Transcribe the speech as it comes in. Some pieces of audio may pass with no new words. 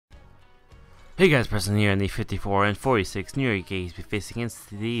Hey guys, Preston here in the 54 and 46 New York Yankees be facing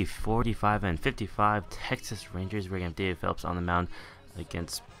against the 45 and 55 Texas Rangers. We're going to have David Phelps on the mound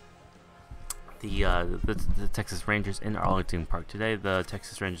against the Texas Rangers in Arlington Park today. The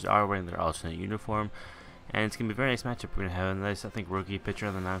Texas Rangers are wearing their alternate uniform, and it's going to be a very nice matchup. We're going to have a nice, I think, rookie pitcher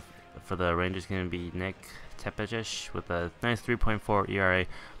on the mound for the Rangers. Going to be Nick Tepejich with a nice 3.4 ERA,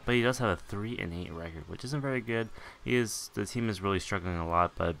 but he does have a 3-8 record, which isn't very good. The team is really struggling a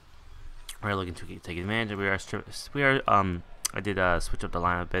lot, but we're looking to take advantage. I did switch up the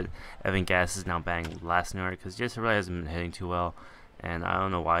lineup a bit. Evan Gass is now batting last in order because Jason really hasn't been hitting too well, and I don't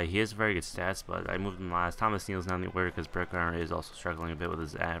know why. He has very good stats, but I moved him last. Thomas Neal's now in the order because Brett Garner is also struggling a bit with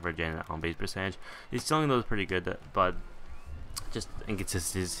his average and on-base percentage. He's still in those pretty good, but just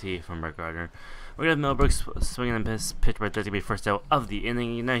inconsistency from Brett Gardner. We're going to have Millbrook swinging and pitch right there to be first out of the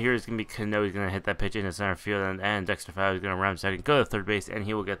inning. You know, here is going to be Cano. He's going to hit that pitch into center field, and Dexter Fowler is going to round second, go to third base, and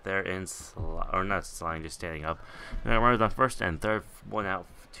he will get there in not sliding, just standing up. Runners on first and third, one out,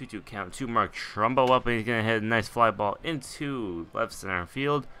 2-2 count. To Mark Trumbo up, and he's going to hit a nice fly ball into left center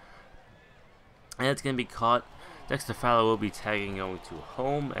field, and it's going to be caught. Dexter Fowler will be tagging going to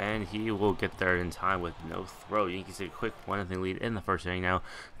home, and he will get there in time with no throw. Yankees take a quick 1-0 lead in the first inning now.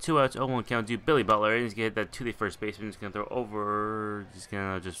 2 outs, 0-1 count to Billy Butler, and he's going to hit that to the first baseman. He's going to throw over, he's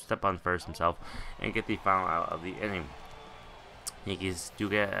going to just step on first himself and get the final out of the inning. Yankees do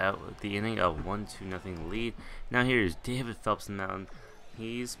get out with the inning of 1-0 lead. Now here's David Phelps in the mound.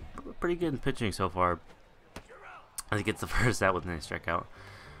 He's pretty good in pitching so far, as he gets the first out with a nice strikeout.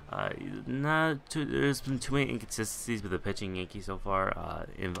 There's been too many inconsistencies with the pitching Yankees so far.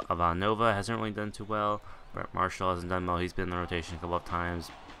 Ivanova hasn't really done too well. Brett Marshall hasn't done well. He's been in the rotation a couple of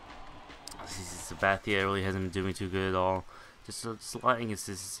times. Sabathia really hasn't been doing too good at all. Just a slight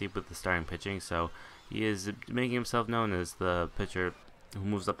inconsistency with the starting pitching. So he is making himself known as the pitcher who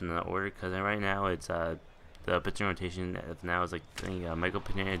moves up in the order. Because right now it's the pitching rotation now is like Michael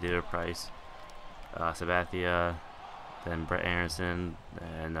Pineda, David Price, Sabathia, then Brett Anderson,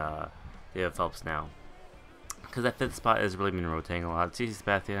 and David Phelps now. Because that fifth spot has really been rotating a lot. CC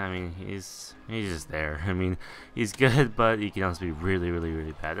Sabathia, I mean, he's just there. I mean, he's good, but he can also be really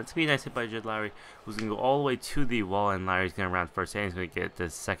bad. That's going to be a nice hit by Jed Lowry, who's going to go all the way to the wall, and Lowry's going to round first, and he's going to get the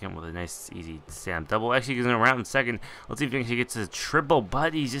second with a nice, easy stand-up double. Actually, he's going to round second. Let's see if he actually gets a triple,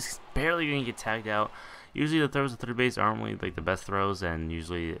 but he's just barely going to get tagged out. Usually the throws at third base aren't really like the best throws, and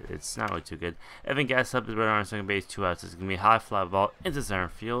usually it's not really too good. Evan Gass up is right on second base, 2 outs. It's going to be a high fly ball into center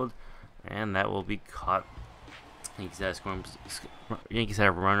field, and that will be caught. Yankees had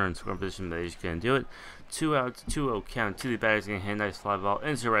a runner in scoring position, but they just couldn't do it. 2 outs, 2-0 count. To the batter's going to hit a nice fly ball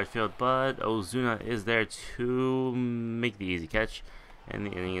into right field, but Ozuna is there to make the easy catch, and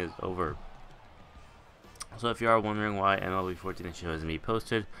the inning is over. So if you are wondering why MLB 2K13 show hasn't been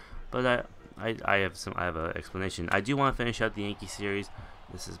posted, but I have an explanation. I do want to finish out the Yankee series.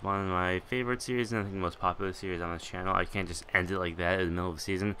 This is one of my favorite series, and I think the most popular series on this channel. I can't just end it like that in the middle of the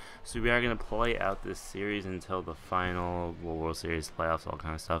season. So we are going to play out this series until the final World Series, playoffs, all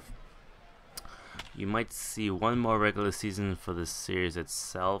kind of stuff. You might see one more regular season for this series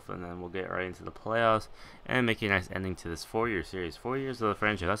itself, and then we'll get right into the playoffs and make a nice ending to this 4-year series. 4 years of the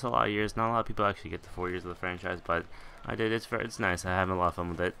franchise. That's a lot of years. Not a lot of people actually get to 4 years of the franchise, but I did. It's nice. I'm having a lot of fun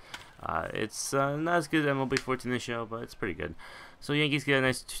with it. It's not as good as MLB 2K13 this show, but it's pretty good. So Yankees get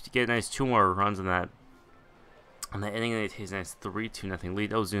a nice 2 more runs on that. On the inning, they take a nice 3-2 lead.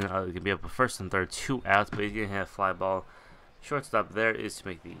 Ozuna gonna be up with first and third, 2 outs, but he's gonna hit a fly ball. Shortstop there is to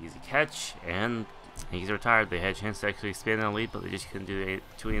make the easy catch, and Yankees are retired. They had a chance to actually expand the lead, but they just couldn't do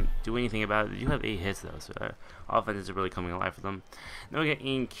anything about it. They do have 8 hits though, so offense is really coming alive for them. Now we get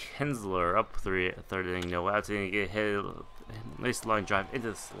Ian Kinsler up third inning, no outs, and he get hit a nice line drive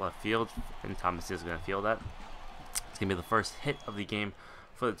into the left field, and Thomas is going to field that. It's going to be the first hit of the game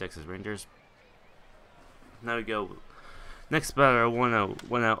for the Texas Rangers. Now we go next batter, 1 out,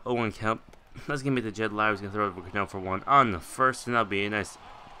 0-1 count. That's going to be the Jed Lowry. He's going to throw it over Cano for 1 on the first, and that'll be a nice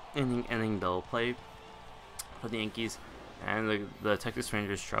inning double play for the Yankees. And the Texas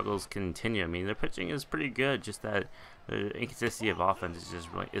Rangers struggles continue. I mean, their pitching is pretty good, just that the inconsistency of offense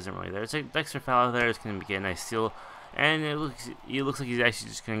isn't really there. It's like Dexter Fowler there is going to get a nice steal, and it looks like he's actually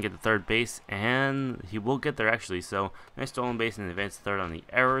just going to get to third base, and he will get there actually. So nice stolen base and advance third on the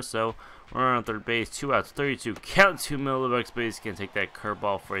error. So we're on third base, 2 outs, 32 count, 2 middle of the base. Can take that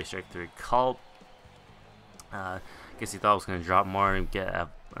curveball for a strike 3 call. Guess he thought it was going to drop more and get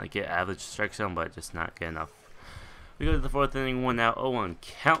average strike zone, but just not good enough. We go to the 4th inning, 1 out, 0-1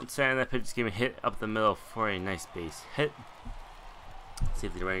 count, and that pitch is going to hit up the middle for a nice base hit. see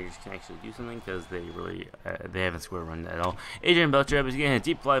if the Rangers can actually do something, because they haven't scored a run at all. Adrian Beltre is getting a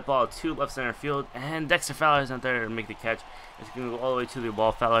deep fly ball to left center field, and Dexter Fowler is not there to make the catch. It's going to go all the way to the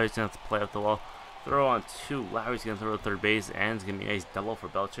wall. Fowler is going to have to play up the wall. Throw on two. Lowry's going to throw to third base, and it's going to be a nice double for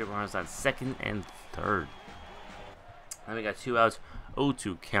Beltre. Runners on second and third. And we got 2 outs.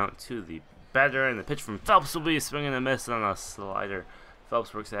 0-2 count to the batter, and the pitch from Phelps will be a swing and a miss on a slider.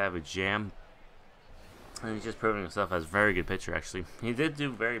 Phelps works to have a jam. And he's just proving himself as a very good pitcher, actually. He did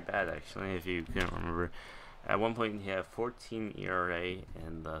do very bad, actually, if you can't remember. At one point, he had 14 ERA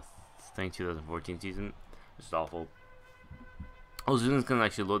in the 2014 season, which is awful. Ozuna's going to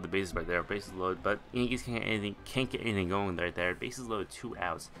actually load the bases right there. Bases loaded, but Yankees can't get anything going right there. Bases loaded, 2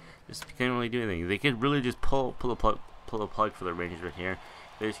 outs. Just can't really do anything. They could really just pull the plug for the Rangers right here.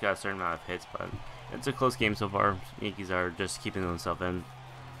 They just got a certain amount of hits, but it's a close game so far. Yankees are just keeping themselves in.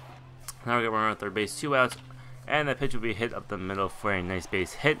 Now we're going to run on third base, 2 outs, and that pitch will be hit up the middle for a nice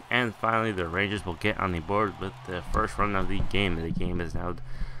base hit. And finally, the Rangers will get on the board with the first run of the game. The game is now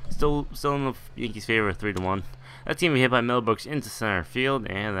still in the Yankees' favor, 3-1. That's going to be hit by Middlebrooks into center field,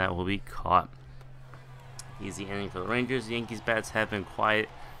 and that will be caught. Easy inning for the Rangers. The Yankees' bats have been quiet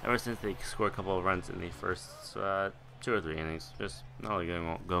ever since they scored a couple of runs in the first 2 or 3 innings. Just not really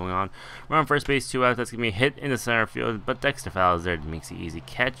going on. We're on first base, 2 outs. That's going to be hit into center field, but Dexter Fowler is there to make the easy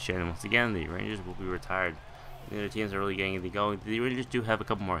catch. And once again, the Rangers will be retired. The other teams are really getting it going. The Rangers do have a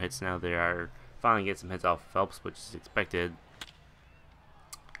couple more hits now. They are finally getting some hits off Phelps, which is expected.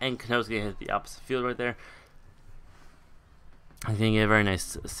 And Cano's going to hit the opposite field right there. I think a very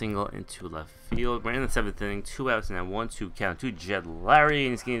nice single into left field. We're in the 7th inning, 2 outs and a 1-2 count to Jed Lowry,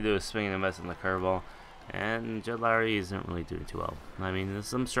 and he's going to do a swing and a miss on the curveball. And Jed Lowry isn't really doing too well. I mean, there's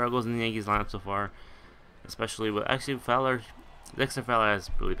some struggles in the Yankees lineup so far, especially with actually Dexter Fowler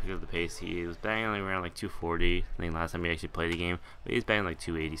has really picked up the pace. He was batting around like 240, I think last time he actually played the game, but he's batting like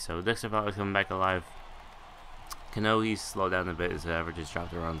 280. So Dexter Fowler's coming back alive. Cano, he's slowed down a bit. His average has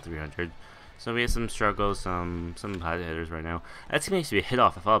dropped around 300. So we have some struggles, some hot hitters right now. That's going to actually be a hit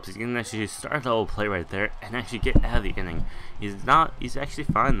off of Phelps. He's going to actually start the whole play right there and actually get out of the inning. He's actually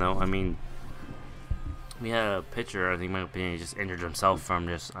fine though. I mean, we had a pitcher, I think in my opinion, he just injured himself from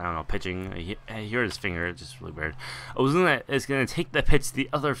just, I don't know, pitching. He hurt his finger. It's just really weird. Ozuna is going to take the pitch to the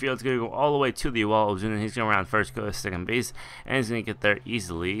other field. It's going to go all the way to the wall. Ozuna, he's going to round first, go to second base, and he's going to get there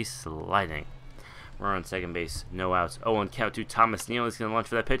easily, sliding. We're on second base, no outs. 0-1 count to Thomas Neal. He's going to launch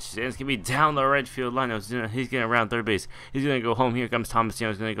for that pitch, and it's going to be down the right field line. He's going to round third base. He's going to go home. Here comes Thomas Neal.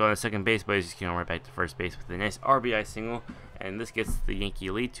 He's going to go on second base, but he's just going right back to first base with a nice RBI single. And this gets the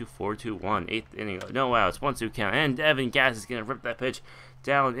Yankee lead to 4-1. 8th inning, no outs, 1-2 count. And Evan Gass is going to rip that pitch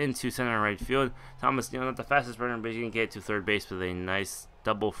down into center right field. Thomas Neal, not the fastest runner, but he's going to get to third base with a nice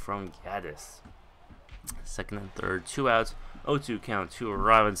double from Gaddis. Second and third, 2 outs. 0-2 count to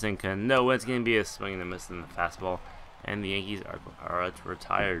Robinson Cano. It's going to be a swing and a miss in the fastball, and the Yankees are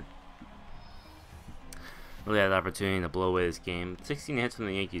retired. Really had the opportunity to blow away this game. 16 hits from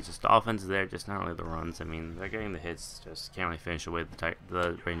the Yankees. Just the offense is there, just not really the runs. I mean, they're getting the hits, just can't really finish away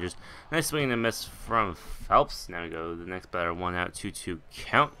the Rangers. Nice swing and a miss from Phelps. Now we go to the next batter. 1 out, 2-2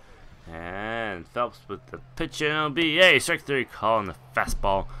 count. And Phelps with the pitch, and it'll be a strike 3 call on the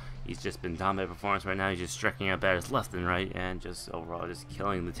fastball. He's just been dominant performance right now. He's just striking out batters left and right, and just overall just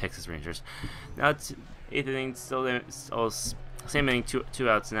killing the Texas Rangers. Now it's 8th inning, still same inning, two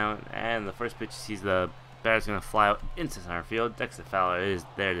outs now, and the first pitch sees the batter's going to fly out into center field. Dexter Fowler is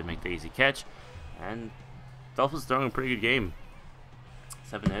there to make the easy catch, and Phelps is throwing a pretty good game.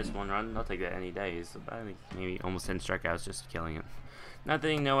 7 hits, 1 run. I'll take that any day. He's, I think, maybe almost 10 strikeouts, just killing it.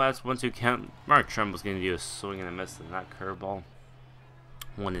 Nothing, no outs, 1-2 count. Mark Trumbull's going to do a swing and a miss on that curveball.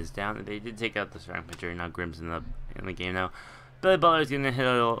 1 is down. They did take out the starting pitcher. Now Grimm's in the game now. Billy Butler's going to hit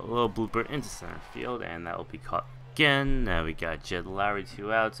a little blooper into center field, and that will be caught again. Now we got Jed Lowry,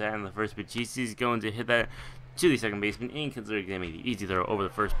 2 outs, and the first pitch is going to hit that to the second baseman. And considered going to make the easy throw over the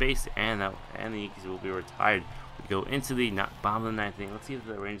first base, and the Yankees will be retired. We go into the bottom of the 9th inning. Let's see if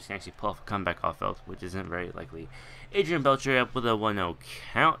the Rangers can actually pull off a comeback off Phelps, which isn't very likely. Adrian Beltre up with a 1-0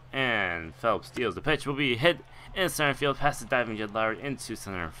 count, and Phelps steals the pitch. Will be hit in center field, past the diving Jed Lowry into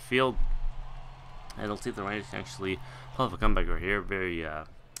center field. And let's see if the Rangers can actually pull off a comeback right here.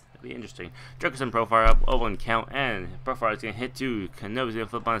 It'll be interesting. Druckerson Profar up, 0-1 count, and Profar is going to hit to Cano. He's going to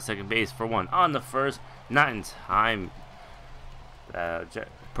flip on the second base for 1 on the first, not in time.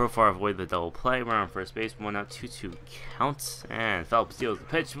 Profar avoided the double play. We're on first base, 1 out, 2-2 counts, and Phelps steals the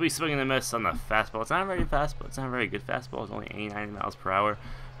pitch. We swing and a miss on the fastball. It's not a very fastball. It's not a very good fastball. It's only 89 miles per hour,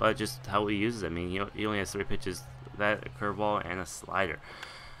 but just how he uses it. I mean, he only has 3 pitches, that, a curveball, and a slider.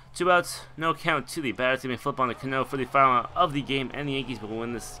 2 outs, no count to the batter. Team flip on the Cano for the final out of the game, and the Yankees will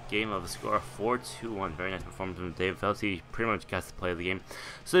win this game of a score of 4-1. Very nice performance from Dave Phelps. He pretty much got to play the game.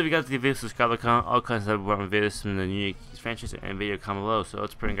 So if you guys like the video, subscribe, like, all kinds of videos from the New Yankees franchise and video comment below. So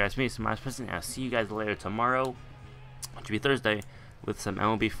let's bring guys me some my president. I'll see you guys later tomorrow, which will be Thursday, with some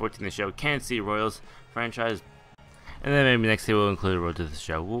MLB 14 the show, Kansas City Royals franchise, and then maybe next day we'll include a road to the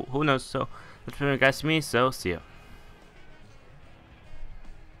show. Who knows? So let's bring guys to me. So see ya.